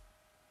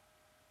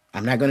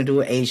 I'm not going to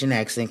do an Asian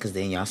accent because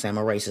then y'all say I'm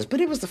a racist.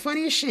 But it was the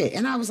funniest shit.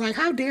 And I was like,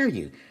 how dare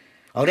you?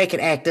 Oh, they can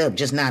act up,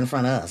 just not in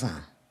front of us,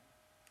 huh?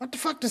 What the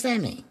fuck does that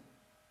mean?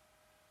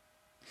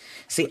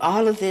 See,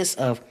 all of this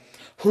of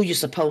who you're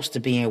supposed to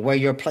be and where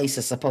your place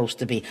is supposed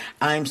to be.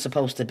 I'm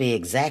supposed to be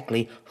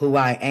exactly who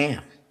I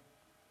am.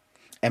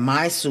 And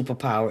my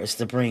superpower is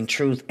to bring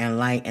truth and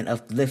light and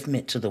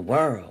upliftment to the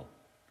world.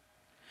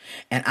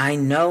 And I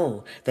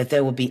know that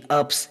there will be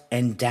ups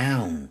and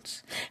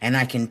downs. And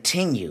I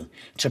continue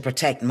to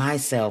protect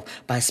myself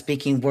by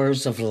speaking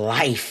words of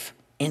life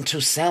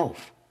into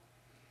self.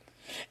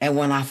 And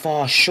when I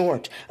fall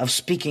short of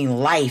speaking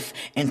life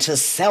into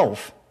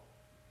self,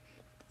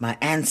 my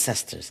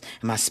ancestors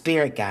and my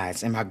spirit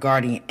guides and my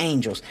guardian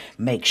angels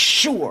make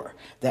sure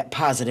that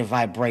positive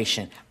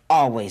vibration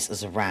always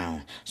is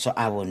around. So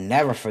I will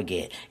never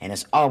forget. And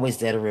it's always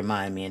there to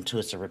remind me, into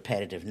it's a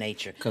repetitive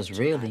nature. Because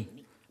really,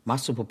 my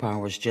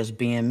superpower is just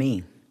being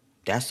me.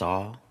 That's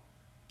all.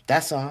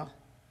 That's all.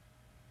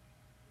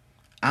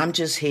 I'm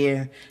just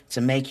here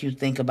to make you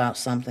think about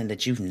something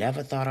that you've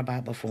never thought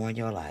about before in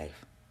your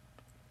life.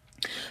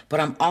 But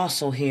I'm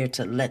also here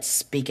to let's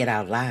speak it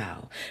out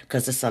loud,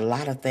 because it's a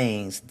lot of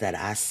things that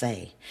I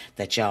say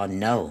that y'all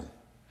know,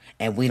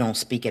 and we don't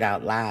speak it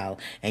out loud.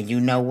 And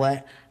you know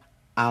what?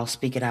 I'll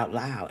speak it out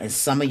loud. And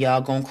some of y'all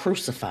gonna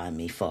crucify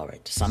me for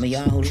it. Some of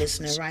y'all who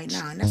listening right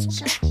now, and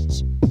that's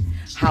okay.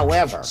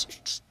 However,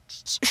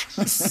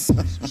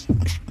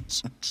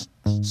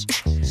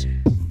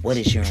 what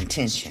is your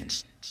intention?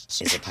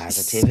 Is it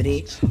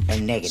positivity or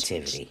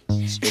negativity?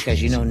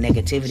 Because you know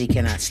negativity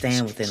cannot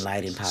stand within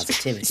light and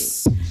positivity.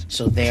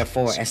 So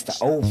therefore, as the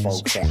old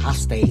folks say, I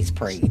stays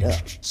prayed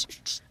up.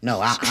 No,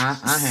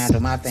 I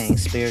handle my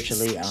things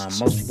spiritually.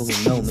 Most people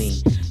who know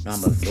me know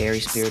I'm a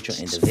very spiritual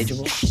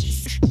individual.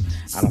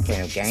 I don't play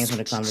no games when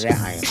it comes to that.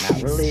 I am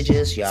not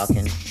religious. Y'all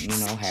can,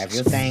 have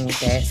your thing with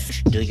that.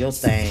 Do your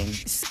thing.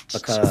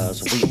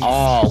 Because we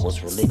all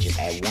was religious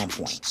at one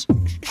point.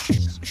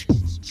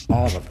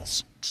 All of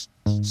us.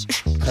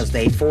 Because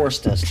they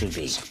forced us to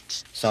be.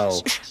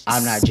 So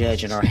I'm not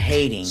judging or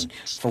hating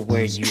for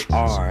where you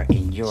are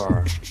in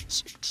your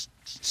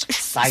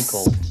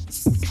cycle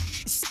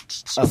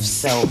of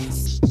self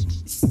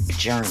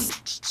journey.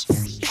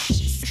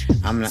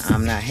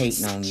 I'm not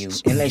hating on you.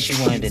 Unless you're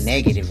one of the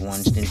negative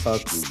ones, then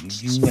fuck you.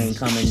 You ain't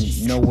coming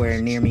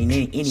nowhere near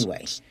me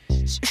anyway.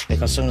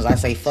 Because as soon as I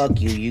say fuck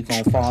you, you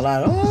gonna fall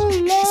out. Oh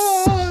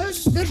Lord,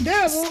 the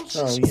devil.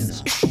 So,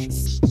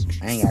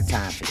 I ain't got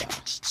time for y'all.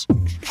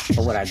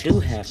 But what I do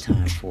have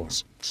time for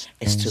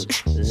is to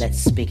let's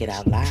speak it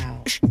out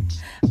loud.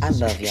 I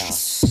love y'all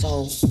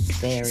so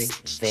very,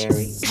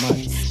 very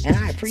much. And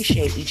I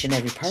appreciate each and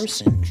every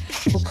person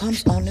who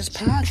comes on this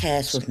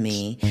podcast with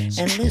me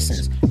and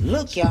listens.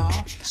 Look,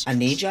 y'all, I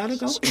need y'all to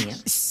go in.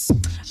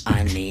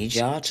 I need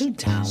y'all to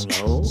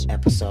download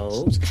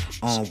episodes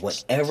on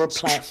whatever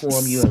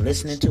platform you're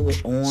listening to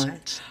it on.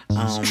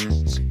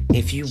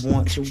 If you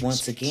want to,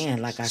 once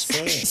again, like I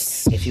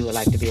said, if you would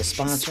like to be a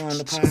sponsor on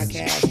the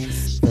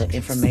podcast, the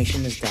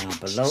information is down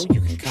below.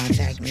 You can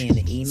contact me in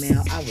the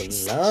email. I would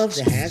love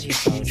to have you,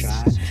 Soul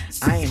Tribe.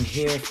 I am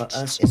here for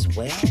us as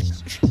well.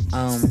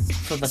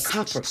 For the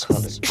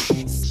copper-colored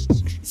people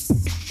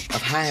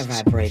of higher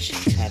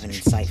vibrations, having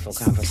insightful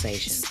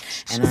conversations.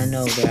 And I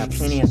know there are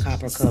plenty of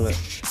copper-colored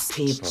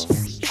people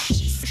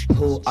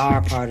who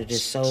are part of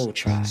this soul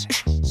tribe,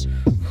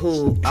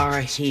 who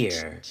are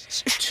here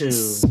to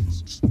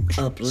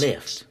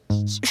uplift.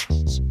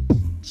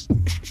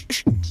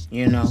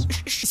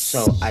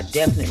 So I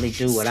definitely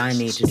do what I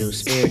need to do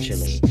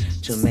spiritually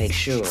to make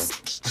sure,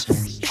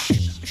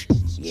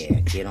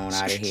 get on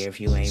out of here if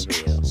you ain't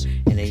real.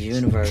 And the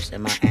universe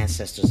and my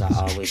ancestors are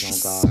always on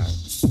guard.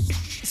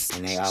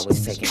 And they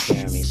always taking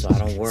care of me, so I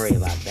don't worry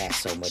about that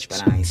so much,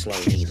 but I ain't slow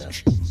either.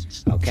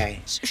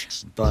 Okay?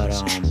 But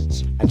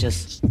I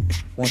just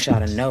want y'all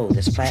to know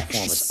this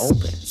platform is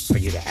open for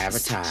you to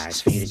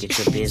advertise, for you to get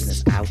your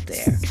business out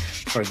there,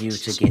 for you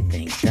to get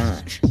things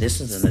done.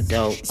 This is an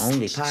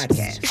adult-only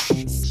podcast.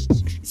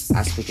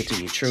 I speak it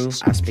to you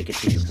truth, I speak it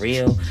to you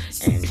real,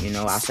 and,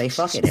 I say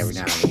fuck it every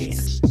now and again.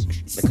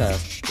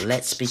 Because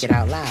let's speak it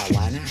out loud,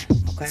 why not?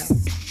 Okay?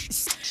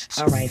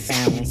 All right,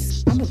 family,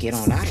 I'm going to get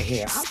on out of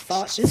here. I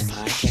thought this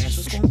podcast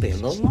was going to be a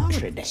little longer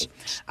today.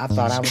 I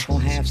thought I was going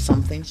to have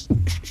something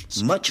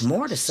much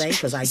more to say,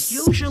 because I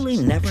usually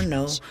never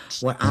know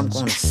what I'm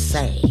going to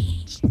say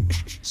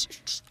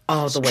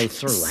all the way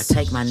through. I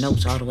take my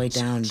notes all the way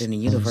down, and then the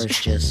universe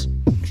just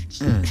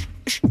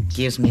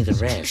gives me the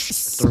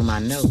rest through my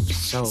notes.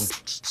 So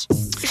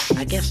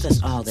I guess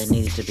that's all that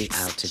needed to be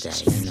out today.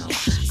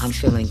 I'm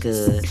feeling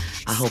good.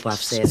 I hope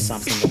I've said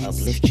something to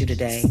uplift you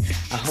today.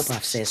 I hope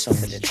I've said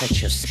something to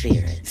touch your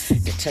spirit,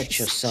 to touch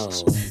your soul,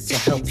 to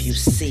help you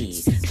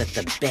see that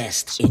the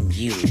best in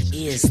you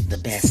is the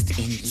best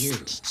in you.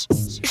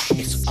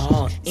 It's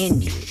all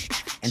in you.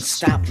 and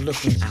stop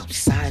looking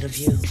outside of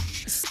you.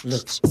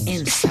 Look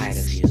inside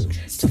of you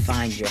to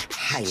find your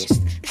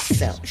highest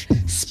self.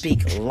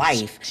 Speak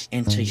life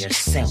into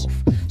yourself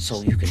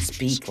so you can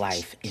speak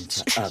life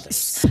into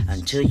others.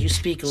 Until you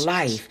speak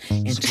life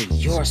into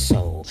your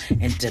soul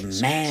and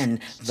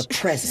demand the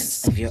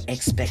presence of your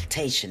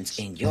expectations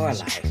in your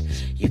life,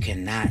 you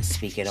cannot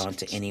speak it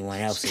onto anyone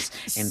else's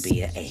and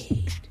be an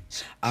aid.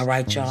 All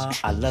right, y'all.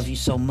 I love you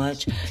so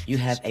much. You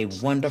have a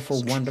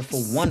wonderful,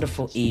 wonderful,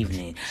 wonderful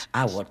evening.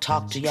 I will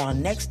talk to y'all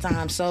next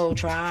time, Soul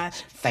Tribe.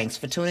 Thanks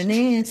for tuning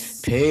in.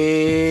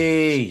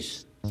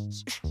 Peace.